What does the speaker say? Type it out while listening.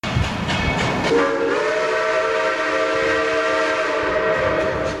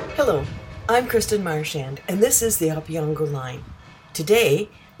Hello, I'm Kristen Marchand, and this is the Opeongo Line. Today,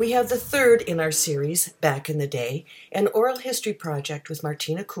 we have the third in our series, Back in the Day, an oral history project with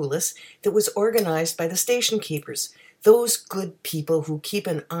Martina Coulas that was organized by the station keepers, those good people who keep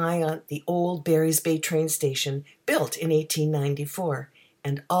an eye on the old Barry's Bay train station built in 1894,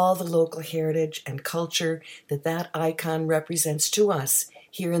 and all the local heritage and culture that icon represents to us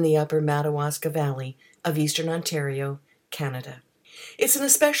here in the upper Madawaska Valley of Eastern Ontario, Canada. It's an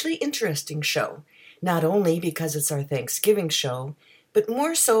especially interesting show, not only because it's our Thanksgiving show, but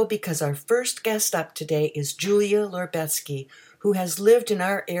more so because our first guest up today is Julia Lorbetskie, who has lived in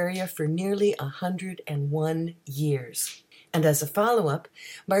our area for nearly 101 years. And as a follow-up,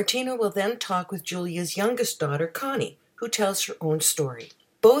 Martina will then talk with Julia's youngest daughter, Connie, who tells her own story.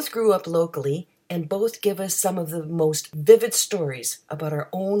 Both grew up locally, and both give us some of the most vivid stories about our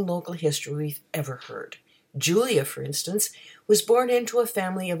own local history we've ever heard. Julia, for instance, was born into a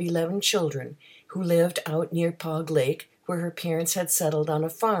family of 11 children who lived out near Paugh Lake, where her parents had settled on a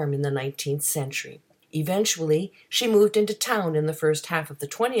farm in the 19th century. Eventually, she moved into town in the first half of the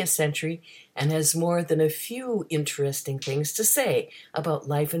 20th century and has more than a few interesting things to say about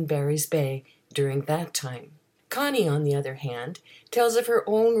life in Barry's Bay during that time. Connie, on the other hand, tells of her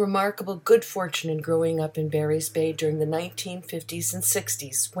own remarkable good fortune in growing up in Barry's Bay during the 1950s and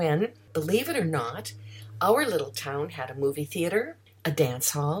 60s when, believe it or not, our little town had a movie theater, a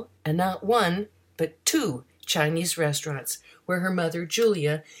dance hall, and not one, but two Chinese restaurants where her mother,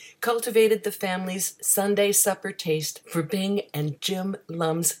 Julia, cultivated the family's Sunday supper taste for Bing and Jim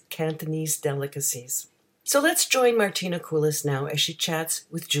Lum's Cantonese delicacies. So let's join Martina Coulas now as she chats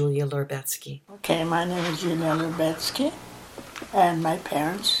with Julia Lorbetskie. Okay, my name is Julia Lorbetskie, and my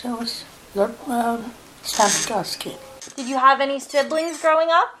parents was Stampkowski. Did you have any siblings growing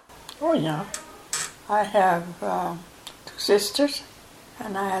up? Oh, yeah. I have 2 sisters,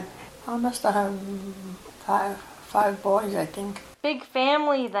 and I must have five boys, I think. Big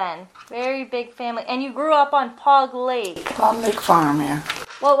family then. Very big family. And you grew up on Paugh Lake. Paugh Lake Farm, yeah.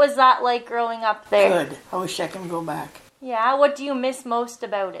 What was that like growing up there? Good. I wish I could go back. Yeah, what do you miss most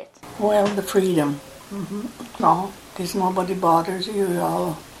about it? Well, the freedom. No, there's nobody bothers you. You're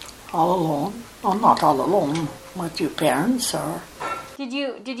all alone. Well, not all alone with your parents or...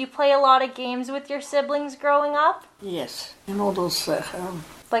 Did you play a lot of games with your siblings growing up? Yes. You know those...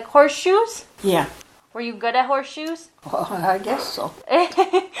 like horseshoes? Yeah. Were you good at horseshoes? Well, I guess so.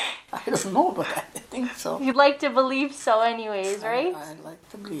 I don't know, but I think so. You'd like to believe so anyways, right? I'd like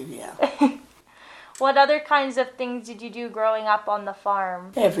to believe, yeah. What other kinds of things did you do growing up on the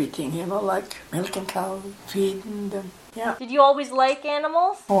farm? Everything, like milking cows, feeding them, yeah. Did you always like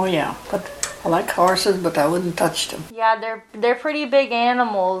animals? Oh, yeah, but I like horses, but I wouldn't touch them. Yeah, they're pretty big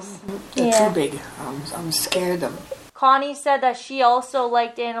animals. They're too big. I'm scared of them. Connie said that she also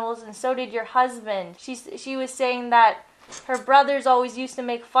liked animals, and so did your husband. She was saying that her brothers always used to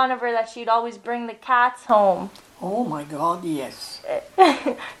make fun of her that she'd always bring the cats home. Oh my God, yes.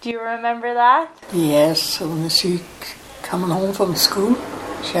 Do you remember that? Yes, when she coming home from school,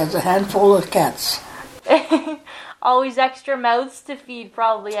 she has a handful of cats. Always extra mouths to feed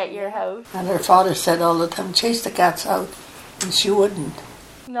probably at your house. And her father said all the time, chase the cats out, and she wouldn't.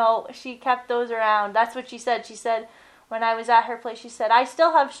 No, she kept those around. That's what she said. She said, when I was at her place, she said, I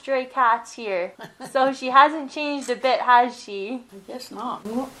still have stray cats here. So she hasn't changed a bit, has she? I guess not.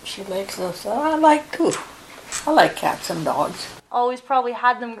 No, she likes those. I like too. I like cats and dogs. Always probably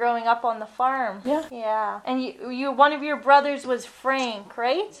had them growing up on the farm. Yeah. Yeah. And you one of your brothers was Frank,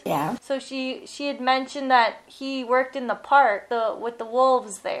 right? Yeah. So she had mentioned that he worked in the park with the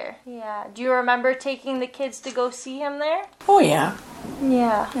wolves there. Yeah. Do you remember taking the kids to go see him there? Oh, yeah.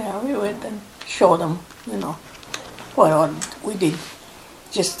 Yeah. Yeah, we went and showed them, Well, we did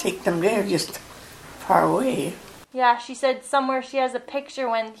just take them there, just far away. Yeah, she said somewhere she has a picture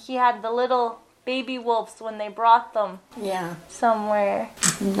when he had the little baby wolves when they brought them. Yeah. Somewhere.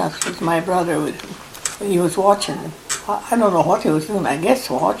 That was my brother. He was watching them. I don't know what he was doing. I guess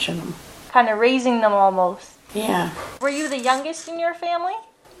watching them. Kind of raising them almost. Yeah. Were you the youngest in your family?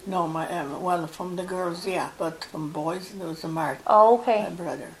 No, from the girls, yeah. But from boys, there was a Martin. Oh, okay. My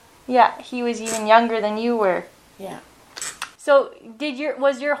brother. Yeah, he was even younger than you were. Yeah. So,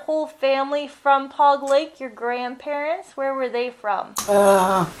 was your whole family from Paugh Lake? Your grandparents? Where were they from?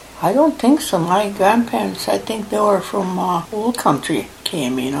 I don't think so. My grandparents, I think they were from old country,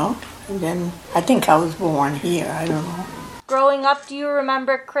 came, And then I think I was born here. I don't know. Growing up, do you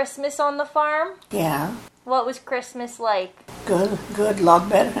remember Christmas on the farm? Yeah. What was Christmas like? Good, lot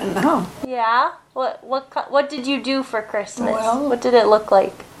better than now. Yeah. What did you do for Christmas? Well, what did it look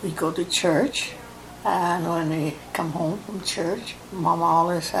like? We go to church. And when we come home from church, Mama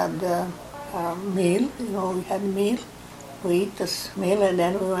always had a meal. We had a meal. We eat this meal and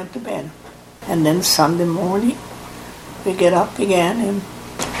then we went to bed. And then Sunday morning, we get up again and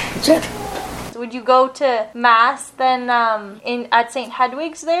that's it. Would you go to Mass then at St.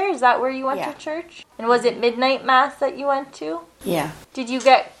 Hedwig's there? Is that where you went to church? And was it midnight Mass that you went to? Yeah. Did you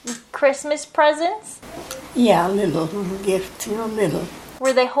get Christmas presents? Yeah, little gifts, little.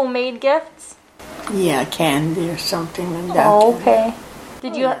 Were they homemade gifts? Yeah, candy or something like that. Oh, okay.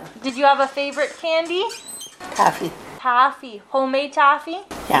 Did you have a favorite candy? Taffy. Taffy. Homemade taffy?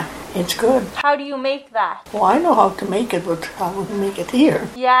 Yeah, it's good. How do you make that? Well, I know how to make it, but I wouldn't make it here.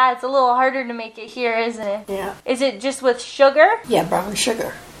 Yeah, it's a little harder to make it here, isn't it? Yeah. Is it just with sugar? Yeah, brown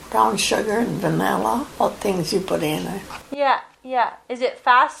sugar. Brown sugar and vanilla, all things you put in there. Yeah. Is it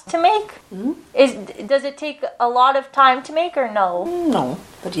fast to make? Does it take a lot of time to make or no? No,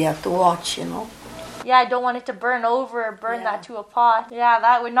 but you have to watch, Yeah, I don't want it to burn over or burn that to a pot. Yeah,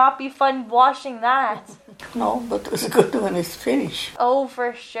 that would not be fun washing that. No, but it was good when it's finished. Oh,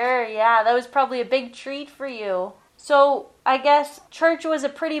 for sure. Yeah, that was probably a big treat for you. So, I guess church was a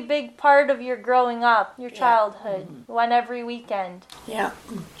pretty big part of your growing up, your childhood. You went every weekend. Yeah,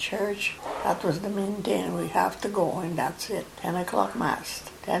 church, that was the main thing. We have to go and that's it. 10 o'clock Mass.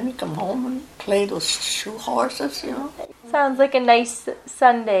 Then we come home and play those shoe horses, Sounds like a nice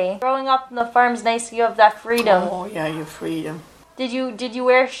Sunday. Growing up on the farm's nice, you have that freedom. Oh, yeah, your freedom. Did you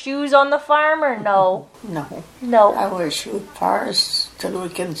wear shoes on the farm or no? No. I wear shoes first till we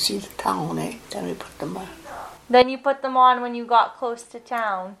can see the town, Then we put them on. Then you put them on when you got close to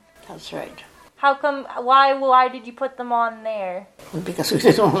town. That's right. How come? Why did you put them on there? Because we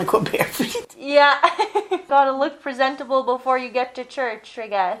didn't want to go barefoot. Yeah, gotta look presentable before you get to church, I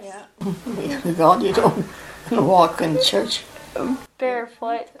guess. Yeah. God, you don't walk in church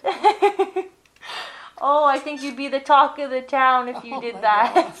barefoot. Oh, I think you'd be the talk of the town if you did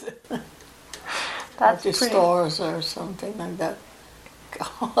that. That's pretty. Stores or something like that.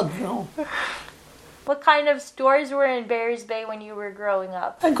 God, no. What kind of stores were in Bears Bay when you were growing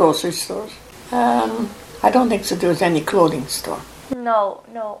up? Grocery stores. I don't think so. There was any clothing store. No.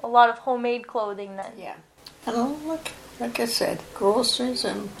 A lot of homemade clothing then. Yeah. Like I said, groceries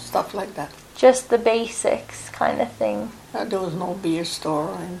and stuff like that. Just the basics kind of thing. There was no beer store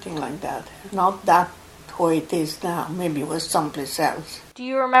or anything like that. Not that way it is now. Maybe it was someplace else. Do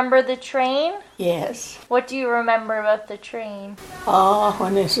you remember the train? Yes. What do you remember about the train?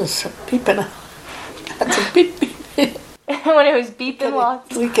 When it was beeping. That's a beep beep. When it was beeping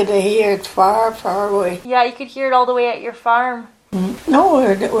lots. We could hear it far, far away. Yeah, you could hear it all the way at your farm. No,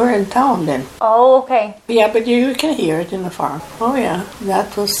 we're in town then. Oh, okay. Yeah, but you can hear it in the farm. Oh, yeah,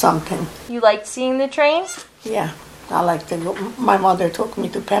 that was something. You liked seeing the trains? Yeah, I liked to go. My mother took me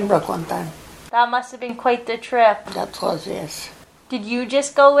to Pembroke one time. That must have been quite the trip. That was, yes. Did you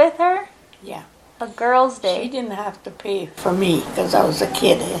just go with her? Yeah. A girl's day? She didn't have to pay for me because I was a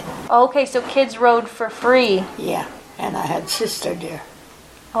kid. Okay, so kids rode for free. Yeah, and I had sister there.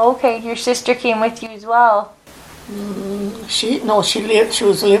 Okay, your sister came with you as well. She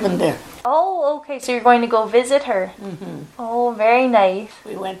was living there. Oh, okay, so you're going to go visit her. Oh, very nice.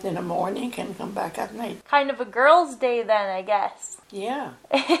 We went in the morning and come back at night. Kind of a girl's day then, I guess. Yeah.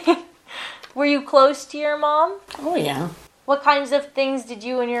 Were you close to your mom? Oh, yeah. What kinds of things did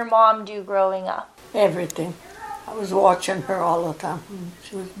you and your mom do growing up? Everything. I was watching her all the time.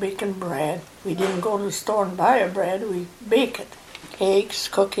 She was baking bread. We didn't go to the store and buy her bread. We bake it. Cakes,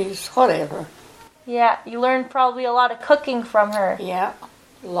 cookies, whatever. Yeah, you learned probably a lot of cooking from her. Yeah,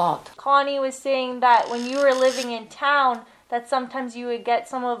 a lot. Connie was saying that when you were living in town, that sometimes you would get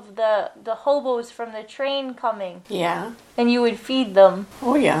some of the hobos from the train coming. Yeah. And you would feed them.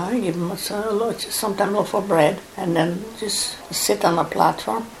 Oh, yeah, I give them sometimes a loaf of bread and then just sit on a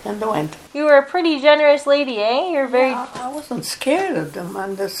platform and they went. You were a pretty generous lady, eh? You're very... Yeah, I wasn't scared of them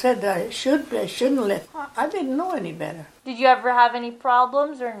and they said I shouldn't let... I didn't know any better. Did you ever have any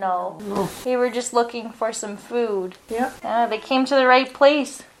problems or no? No. They were just looking for some food. Yeah. They came to the right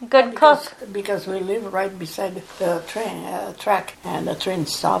place. Good cook. Because we live right beside the train track and the train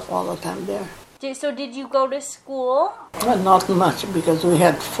stopped all the time there. So did you go to school? Well, not much because we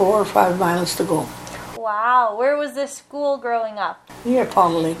had 4 or 5 miles to go. Wow. Where was this school growing up? Near Paugh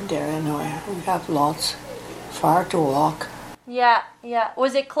Lake there anyway. We have lots. Far to walk. Yeah.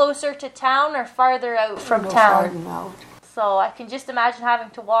 Was it closer to town or farther out from town? Farther out. So I can just imagine having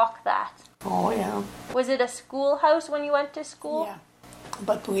to walk that. Oh, yeah. Was it a schoolhouse when you went to school? Yeah.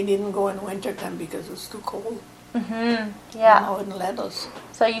 But we didn't go in wintertime because it was too cold. Yeah. I wouldn't let us.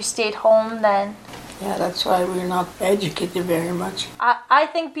 So you stayed home then? Yeah, that's why we're not educated very much. I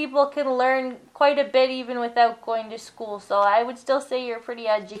think people can learn quite a bit even without going to school, so I would still say you're pretty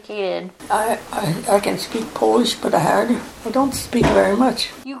educated. I can speak Polish, but I don't speak very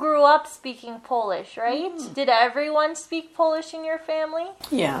much. You grew up speaking Polish, right? Did everyone speak Polish in your family?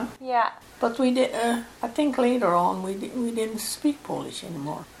 Yeah. Yeah. But we did. I think later on we didn't speak Polish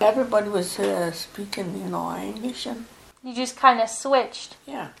anymore. Everybody was speaking, English, and You just kind of switched.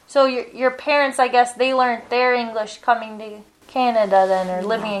 yeah. So your parents, I guess, they learned their English coming to Canada then, or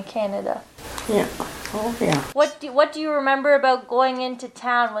living in Canada. Yeah. Oh yeah. What do you remember about going into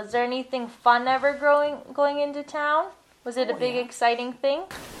town? Was there anything fun ever going into town? Was it a big exciting thing?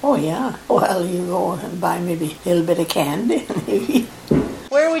 Oh yeah. Well, you go and buy maybe a little bit of candy.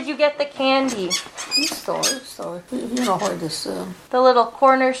 Where would you get the candy? Store. You know where this... The little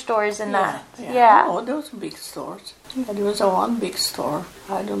corner stores and that. Yeah. Yeah. Oh, those big stores. Yeah, there was one big store.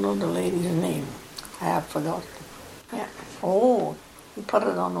 I don't know the lady's name. I have forgotten. Yeah. Oh, you put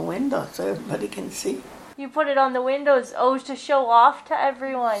it on the window so everybody can see. You put it on the windows, to show off to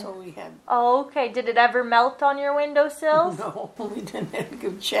everyone. So we had... Oh, okay. Did it ever melt on your windowsills? No, we didn't have a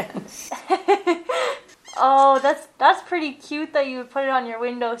good chance. Oh, that's pretty cute that you would put it on your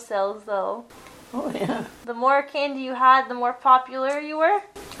windowsills, though. Oh, yeah. The more candy you had, the more popular you were?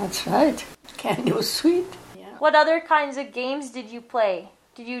 That's right. Candy was sweet. Yeah. What other kinds of games did you play?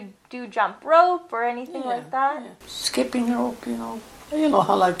 Did you do jump rope or anything like that? Yeah. Skipping rope, You know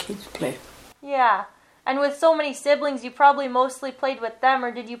how like kids play. Yeah. And with so many siblings, you probably mostly played with them,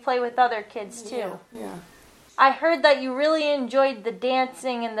 or did you play with other kids too? Yeah. I heard that you really enjoyed the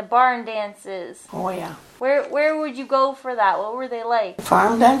dancing and the barn dances. Oh, yeah. Where would you go for that? What were they like?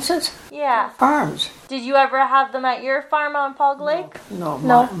 Farm dances? Yeah. Farms. Did you ever have them at your farm on Paugh Lake? No.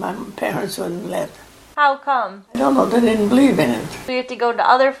 No. My parents wouldn't let. How come? I don't know, they didn't believe in it. So you had to go to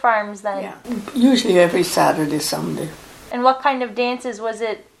other farms then? Yeah. Usually every Saturday, Sunday. And what kind of dances? Was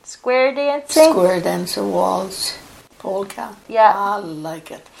it square dancing? Square dancer, waltz, polka. Yeah. I like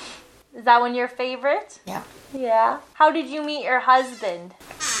it. Is that one your favorite? Yeah. Yeah. How did you meet your husband?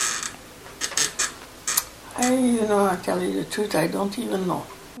 I tell you the truth, I don't even know.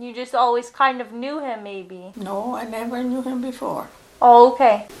 You just always kind of knew him, maybe. No, I never knew him before. Oh,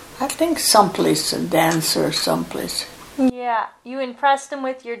 okay. I think someplace, a dancer someplace. Yeah. You impressed him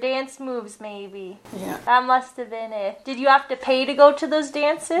with your dance moves, maybe. Yeah. That must have been it. Did you have to pay to go to those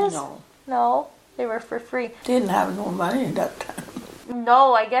dances? No. No? They were for free. Didn't have no money at that time.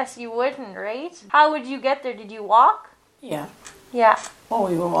 No, I guess you wouldn't, right? How would you get there? Did you walk? Yeah. Yeah. Oh,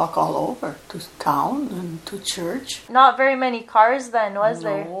 we would walk all over to town and to church. Not very many cars then, was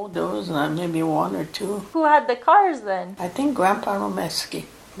there? No, there was maybe one or two. Who had the cars then? I think Grandpa Lorbetskie,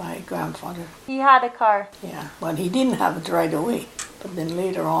 my grandfather. He had a car. Yeah, but he didn't have it right away. But then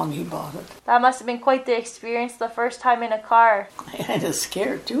later on he bought it. That must have been quite the experience the first time in a car. I was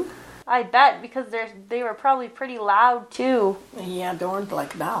scared too. I bet, because they were probably pretty loud too. Yeah, they weren't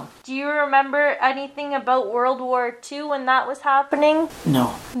like now. Do you remember anything about World War II when that was happening?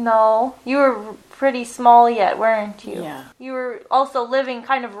 No. No. You were pretty small yet, weren't you? Yeah. You were also living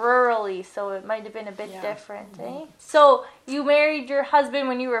kind of rurally, so it might have been a bit different, eh? Mm-hmm. So you married your husband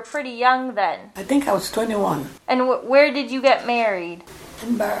when you were pretty young then? I think I was 21. And where did you get married?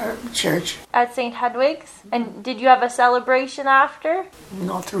 In Bar Church. At St. Hedwig's? And did you have a celebration after?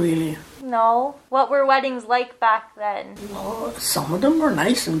 Not really. No. What were weddings like back then? No, some of them were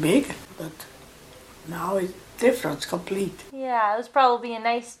nice and big, but now it's different, it's complete. Yeah, it was probably a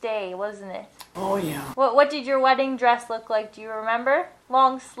nice day, wasn't it? Oh yeah. What did your wedding dress look like? Do you remember?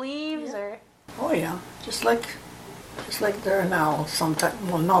 Long sleeves or? Oh yeah, just like they're now. Sometimes,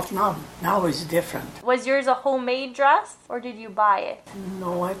 well, not now. Now it's different. Was yours a homemade dress or did you buy it?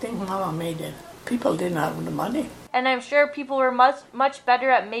 No, I think Mama made it. People didn't have the money. And I'm sure people were much better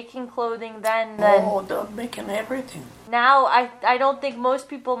at making clothing then. Oh, they're making everything. Now, I don't think most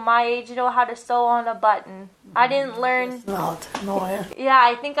people my age know how to sew on a button. I didn't learn. It's not. No, Yeah,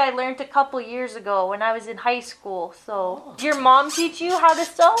 I think I learned a couple years ago when I was in high school. So, did your mom teach you how to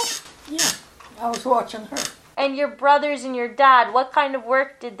sew? Yeah, I was watching her. And your brothers and your dad, what kind of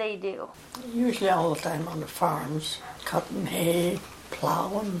work did they do? Usually all the time on the farms, cutting hay,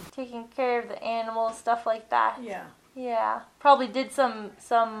 plowing. Taking care of the animals, stuff like that. Yeah. Yeah. Probably did some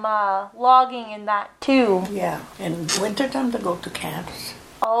logging in that too. Yeah. In wintertime they go to camps.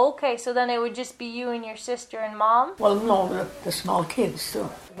 Oh, okay. So then it would just be you and your sister and mom? Well, no, the small kids too.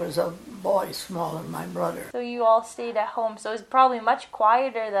 There was a boy smaller than my brother. So you all stayed at home. So it was probably much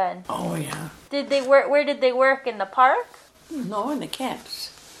quieter then. Oh, yeah. Did they work? Where did they work? In the park? No, in the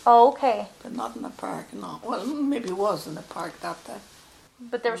camps. Oh, okay. But not in the park, no. Well, maybe it was in the park that time.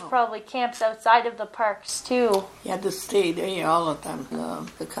 But there was probably camps outside of the parks too. You had to stay there all the time.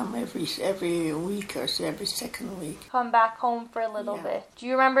 They come every week or so, every second week. Come back home for a little bit. Do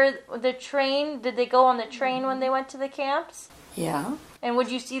you remember the train? Did they go on the train when they went to the camps? Yeah. And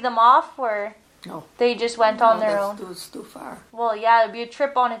would you see them off, or No. they just went on their own? It's too far. Well, yeah, it'd be a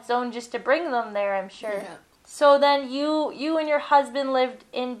trip on its own just to bring them there, I'm sure. Yeah. So then you and your husband lived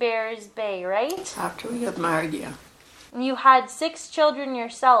in Bears Bay, right? After we got married, yeah. And you had 6 children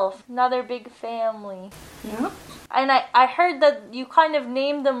yourself. Another big family. Yeah. And I heard that you kind of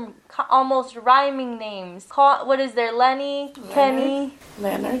named them almost rhyming names. What is there? Lenny, Kenny?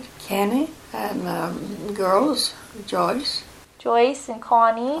 Leonard, Kenny, and girls, Joyce. Joyce and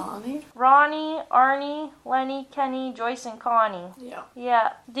Connie. Connie. Ronnie, Arnie, Lenny, Kenny, Joyce, and Connie. Yeah.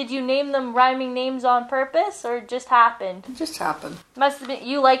 Yeah. Did you name them rhyming names on purpose, or it just happened? It just happened. Must have been,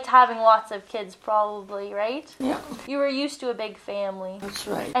 you liked having lots of kids, probably, right? Yeah. You were used to a big family. That's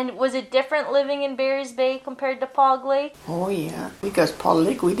right. And was it different living in Bears Bay compared to Paugh Lake? Oh, yeah. Because Paugh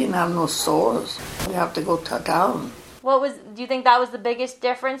Lake, we didn't have no stores. We have to go to town. Do you think that was the biggest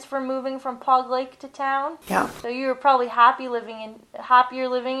difference for moving from Paugh Lake to town? Yeah. So you were probably happier living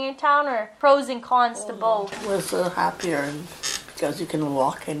in town, or pros and cons to both? It was happier because you can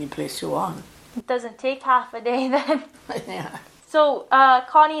walk any place you want. It doesn't take half a day then. Yeah. So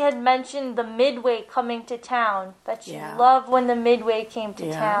Connie had mentioned the Midway coming to town. That she loved when the Midway came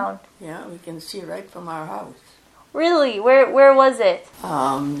to town. Yeah, we can see right from our house. Really? Where was it?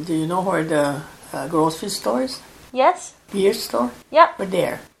 Do you know where the grocery store is? Yes? Beer store? Yep. We're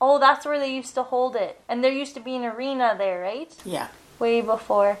there. Oh, that's where they used to hold it. And there used to be an arena there, right? Yeah. Way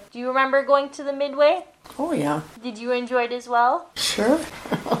before. Do you remember going to the Midway? Oh, yeah. Did you enjoy it as well? Sure.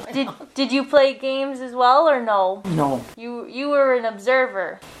 Did you play games as well, or no? No. You were an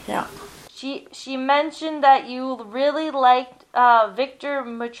observer. Yeah. She mentioned that you really liked Victor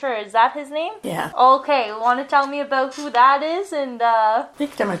Mature. Is that his name? Yeah. Okay, want to tell me about who that is? And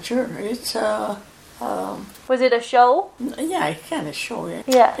Victor Mature, it's was it a show? yeah, I kind of show you.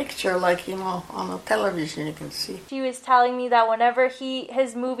 Yeah. Picture like, on the television you can see. She was telling me that whenever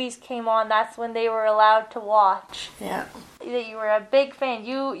his movies came on, that's when they were allowed to watch. Yeah. That you were a big fan.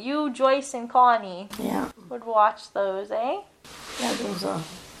 You, Joyce, and Connie would watch those, eh? Yeah, it was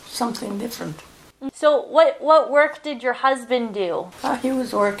something different. So what work did your husband do? He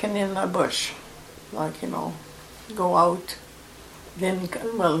was working in the bush, like, go out. Then,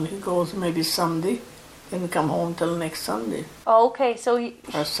 he goes maybe Sunday, then come home till next Sunday. Oh, okay, so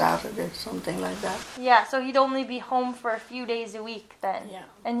or Saturday, something like that. Yeah, so he'd only be home for a few days a week then. Yeah.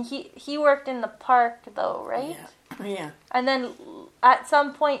 And he worked in the park though, right? Yeah. And then at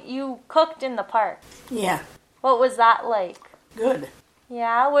some point you cooked in the park. Yeah. What was that like? Good.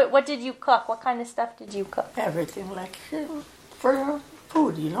 Yeah? What did you cook? What kind of stuff did you cook? Everything, like, for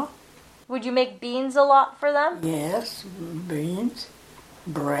food, Would you make beans a lot for them? Yes, beans,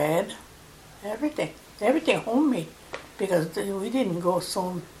 bread, everything. Everything homemade. Because we didn't go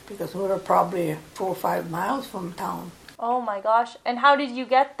soon, because we were probably 4 or 5 miles from town. Oh my gosh. And how did you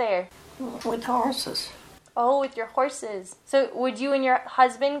get there? With horses. Oh, with your horses. So would you and your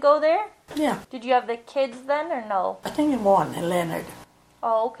husband go there? Yeah. Did you have the kids then or no? I think one, Leonard.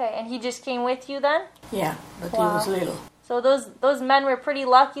 Oh, okay. And he just came with you then? Yeah, but he was little. So those men were pretty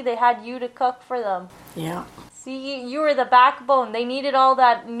lucky they had you to cook for them. Yeah. See, you were the backbone. They needed all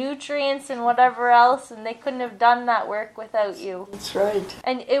that nutrients and whatever else, and they couldn't have done that work without you. That's right.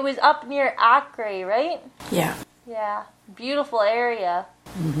 And it was up near Acre, right? Yeah. Yeah. Beautiful area.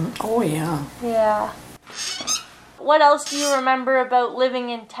 Mm-hmm. Oh, yeah. Yeah. What else do you remember about living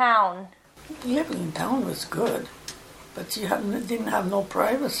in town? Living in town was good, but you didn't have no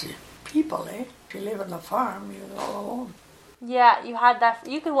privacy. People, eh? If you live on a farm, you're all alone. Yeah, you had that.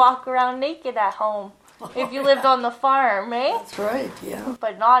 You could walk around naked at home if you lived on the farm, eh? That's right, yeah.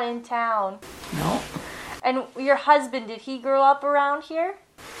 But not in town. No. And your husband, did he grow up around here?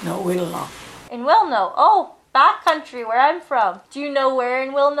 No, Wilno. In Wilno? Oh, backcountry where I'm from. Do you know where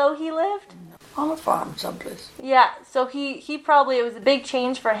in Wilno he lived? On a farm someplace. Yeah, so he probably, it was a big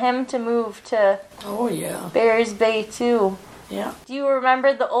change for him to move to Bears Bay too. Yeah. Do you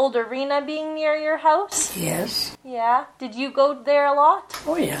remember the old arena being near your house? Yes. Yeah. Did you go there a lot?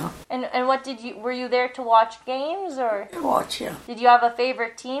 Oh, yeah. And were you there to watch games or? Watch, yeah. Did you have a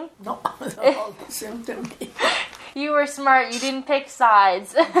favorite team? No, all the same to me. You were smart. You didn't pick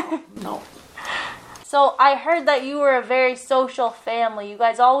sides. No. So I heard that you were a very social family. You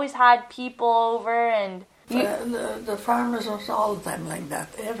guys always had people over and... The farmers was all the time like that.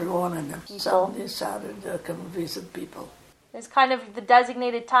 Every one of them. People. Sunday, Saturday, they come visit people. It's kind of the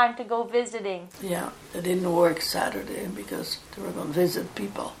designated time to go visiting. Yeah, they didn't work Saturday because they were going to visit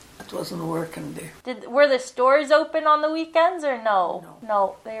people. It wasn't working there. Were the stores open on the weekends or no?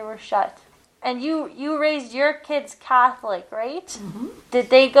 No, they were shut. And you raised your kids Catholic, right? Mm-hmm. Did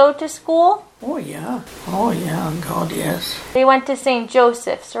they go to school? Oh, yeah. Oh, yeah. God, yes. They went to St.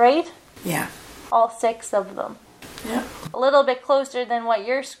 Joseph's, right? Yeah. All 6 of them. Yeah. A little bit closer than what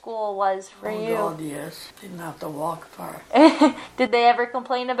your school was for you. Oh, God, yes. Didn't have to walk far. Did they ever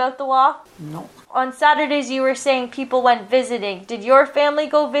complain about the walk? No. On Saturdays, you were saying people went visiting. Did your family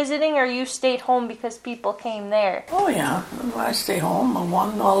go visiting, or you stayed home because people came there? Oh, yeah. I stay home, and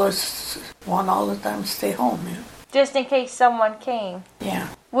one all the time stay home, yeah. Just in case someone came? Yeah.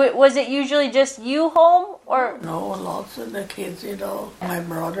 Was it usually just you home, or? No, lots of the kids, you know. My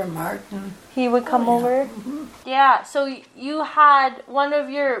brother, Martin. He would come over? Mm-hmm. Yeah, so you had one of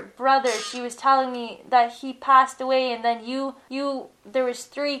your brothers, she was telling me that he passed away, and then there was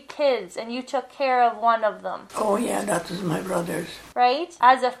 3 kids, and you took care of one of them. Oh, yeah, that was my brother's. Right?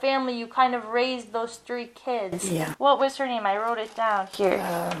 As a family, you kind of raised those 3 kids. Yeah. What was her name? I wrote it down here.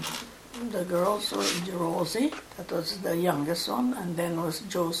 The girls were Rosie, that was the youngest one, and then was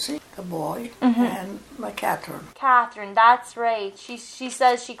Josie, the boy, and my Catherine. Catherine, that's right. She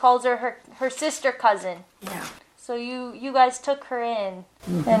says she calls her sister cousin. Yeah. So you guys took her in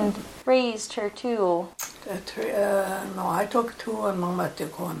and raised her too. No, I took 2 and Mama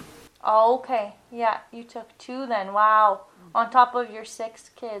took 1. Oh, okay. Yeah, you took 2 then. Wow. On top of your 6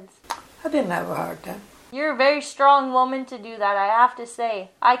 kids. I didn't have a hard time. You're a very strong woman to do that, I have to say.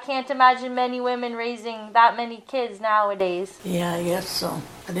 I can't imagine many women raising that many kids nowadays. Yeah, I guess so.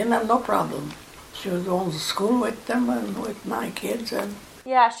 I didn't have no problem. She was going to school with them and with my kids. And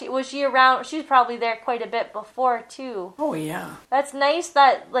yeah, was she around? She was probably there quite a bit before, too. Oh, yeah. That's nice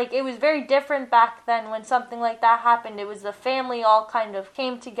that, it was very different back then when something like that happened. It was the family all kind of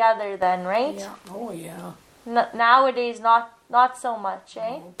came together then, right? Yeah. Oh, yeah. Nowadays, not so much,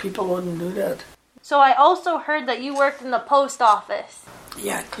 eh? No, people wouldn't do that. So I also heard that you worked in the post office.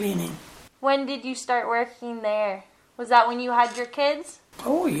 Yeah, cleaning. When did you start working there? Was that when you had your kids?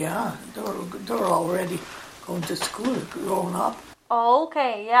 Oh, yeah. They were already going to school, growing up. Oh,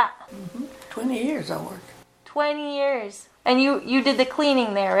 okay, yeah. 20 years I worked. 20 years. And you did the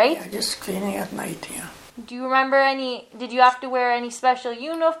cleaning there, right? Yeah, just cleaning at night, yeah. Do you remember did you have to wear any special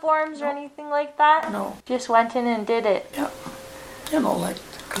uniforms or anything like that? No. Just went in and did it? Yeah. You know, like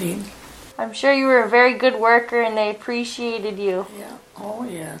clean. I'm sure you were a very good worker and they appreciated you. Yeah. Oh,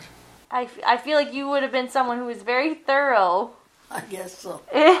 yeah. I feel like you would have been someone who was very thorough. I guess so.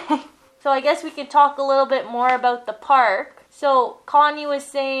 So I guess we could talk a little bit more about the park. So Connie was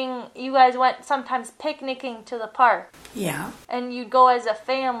saying you guys went sometimes picnicking to the park. Yeah. And you'd go as a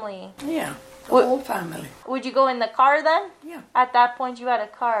family. Yeah. The whole family. Would you go in the car then? Yeah. At that point you had a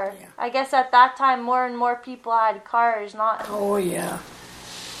car. Yeah. I guess at that time more and more people had cars, not... Oh, yeah.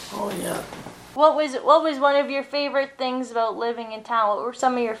 Oh, yeah. What was one of your favorite things about living in town? What were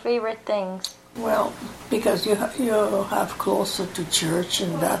some of your favorite things? Well, because you have closer to church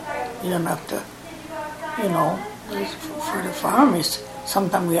and that, you don't have to, for the farm,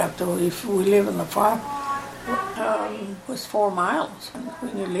 sometimes we have to, if we live in the farm, it was 4 miles. And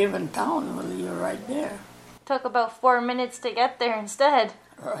when you live in town, well, you're right there. Took about 4 minutes to get there instead.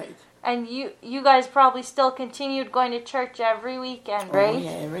 Right. And you guys probably still continued going to church every weekend, right? Oh,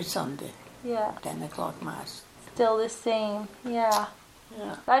 yeah, every Sunday. Yeah. 10 o'clock Mass. Still the same, yeah.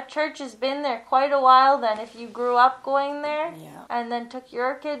 Yeah. That church has been there quite a while then, if you grew up going there. Yeah. And then took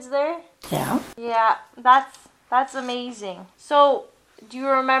your kids there. Yeah. Yeah, that's amazing. So, do you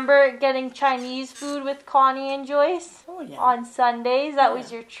remember getting Chinese food with Connie and Joyce? Oh, yeah. On Sundays? That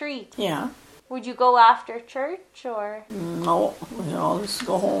was your treat. Yeah. Would you go after church or? No, we always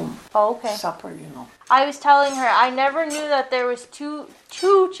go home. Oh, okay. Supper, I was telling her I never knew that there was two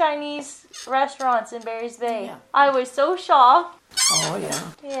Chinese restaurants in Barry's Bay. Yeah. I was so shocked. Oh,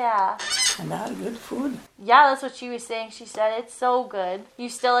 yeah. Yeah. And they had good food. Yeah, that's what she was saying. She said it's so good. You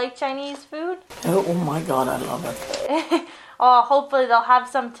still like Chinese food? Oh my God, I love it. Oh, hopefully they'll have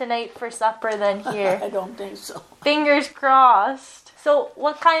some tonight for supper then here. I don't think so. Fingers crossed. So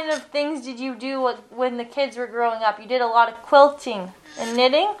what kind of things did you do when the kids were growing up? You did a lot of quilting and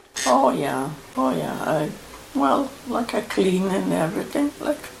knitting? Oh, yeah. Oh, yeah. Like I clean and everything,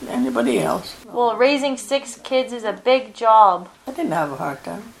 like anybody else. Well, raising 6 kids is a big job. I didn't have a hard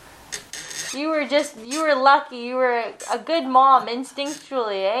time. You were lucky. You were a good mom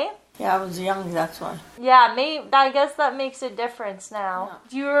instinctually, eh? Yeah, I was young, that's why. Yeah, I guess that makes a difference now. Yeah.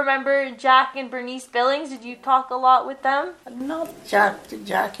 Do you remember Jack and Bernice Billings? Did you talk a lot with them? Not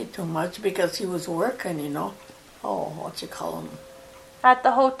Jackie too much because he was working, what you call them? At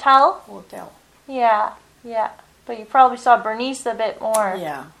the hotel? Hotel. Yeah, yeah. But you probably saw Bernice a bit more.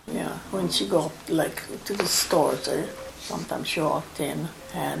 Yeah. When she go up, like, to the stores there, sometimes she walked in,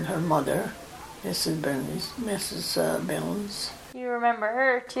 and her mother, Mrs. Billings. You remember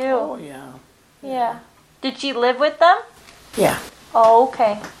her, too. Oh, yeah. Yeah. Did she live with them? Yeah. Oh,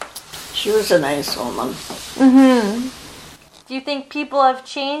 okay. She was a nice woman. Mm-hmm. Do you think people have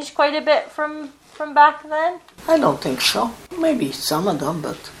changed quite a bit from back then? I don't think so. Maybe some of them,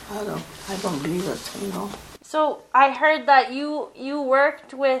 but I don't believe it, So I heard that you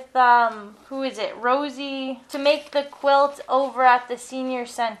worked with who is it, Rosie, to make the quilt over at the senior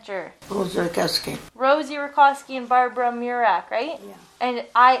center. Rosie Lorbetskie. Rosie Rakowski and Barbara Murak, right? Yeah. And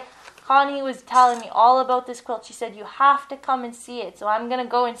Connie was telling me all about this quilt. She said, you have to come and see it. So I'm going to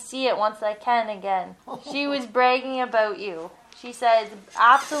go and see it once I can again. She was bragging about you. She said,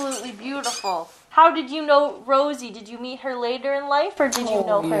 absolutely beautiful. How did you know Rosie? Did you meet her later in life, or did you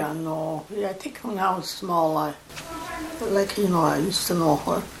know her? Yeah, no. Yeah, I think when I was small, I used to know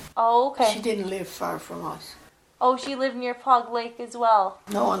her. Oh, okay. She didn't live far from us. Oh, she lived near Paugh Lake as well?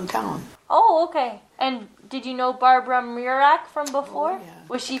 No, in town. Oh, okay. And did you know Barbara Murak from before? Oh, yeah.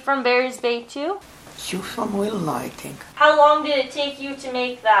 Was she from Barry's Bay too? She was from Illinois, I think. How long did it take you to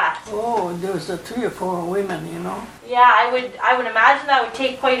make that? Oh, there was 3 or 4 women, Yeah, I would imagine that would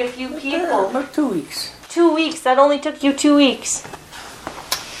take quite a few people. About 2 weeks. 2 weeks. That only took you 2 weeks.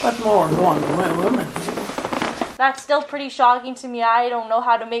 But more than one woman. That's still pretty shocking to me. I don't know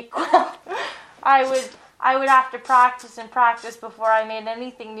how to make quilt. I would have to practice and practice before I made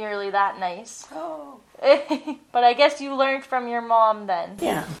anything nearly that nice. Oh. But I guess you learned from your mom then.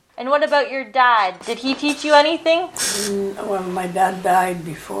 Yeah. And what about your dad? Did he teach you anything? Well, my dad died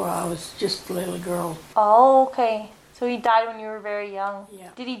before I was just a little girl. Oh, okay. So he died when you were very young. Yeah.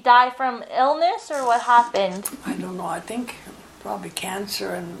 Did he die from illness or what happened? I don't know. I think probably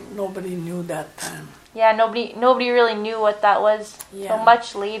cancer, and nobody knew that time. Yeah, nobody really knew what that was Yeah. so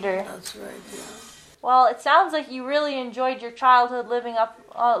much later. That's right, yeah. Well, it sounds like you really enjoyed your childhood living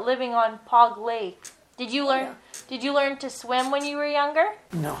on Paugh Lake. Did you learn? Yeah. Did you learn to swim when you were younger?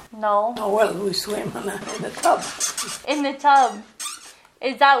 No. No. Oh, well, we swim in the tub. In the tub.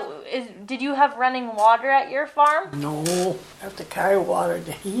 Did you have running water at your farm? No. You have to carry water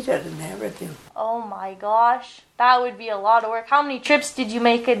to heat it and everything. Oh my gosh. That would be a lot of work. How many trips did you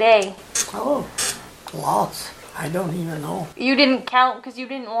make a day? Oh, lots. I don't even know. You didn't count because you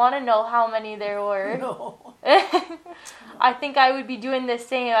didn't want to know how many there were. No. I think I would be doing the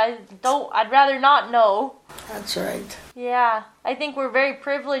same. I'd rather not know. That's right. Yeah. I think we're very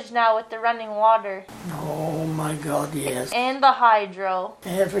privileged now with the running water. Oh, my God, yes. And the hydro.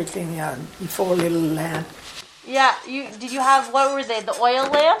 Everything, yeah. Before little lamp. Yeah. Did you have, what were they, the oil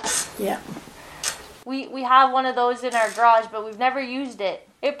lamps? Yeah. We have one of those in our garage, but we've never used it.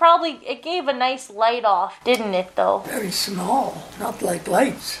 It gave a nice light off, didn't it, though? Very small. Not like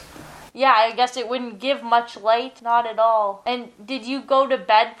lights. Yeah, I guess it wouldn't give much light, not at all. And did you go to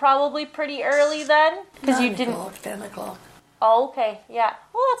bed probably pretty early then? Because you didn't. 10 o'clock. Oh, okay, yeah.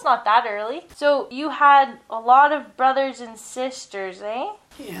 Well, that's not that early. So you had a lot of brothers and sisters, eh?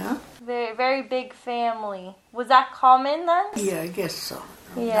 Yeah. Very, very big family. Was that common then? Yeah, I guess so.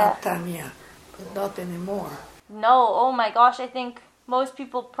 Yeah. That time, yeah. But not anymore. No, oh my gosh, I think most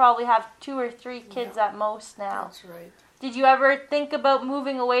people probably have 2 or 3 kids at most now. That's right. Did you ever think about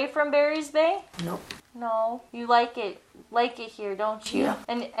moving away from Barry's Bay? No. No, you like it here, don't you? Yeah.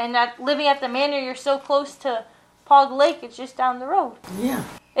 And living at the manor, you're so close to Paugh Lake. It's just down the road. Yeah.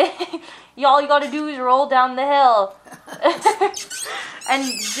 All you got to do is roll down the hill,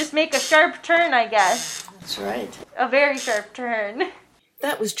 and just make a sharp turn, I guess. That's right. A very sharp turn.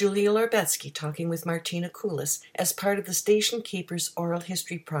 That was Julia Lorbetskie talking with Martina Coulas as part of the Station Keepers Oral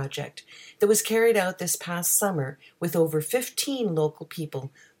History Project that was carried out this past summer with over 15 local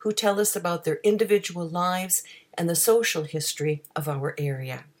people who tell us about their individual lives and the social history of our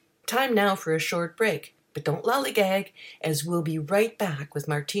area. Time now for a short break, but don't lollygag, as we'll be right back with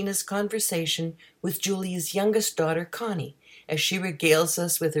Martina's conversation with Julia's youngest daughter, Connie, as she regales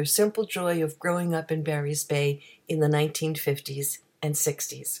us with her simple joy of growing up in Barry's Bay in the 1950s and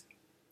 60s.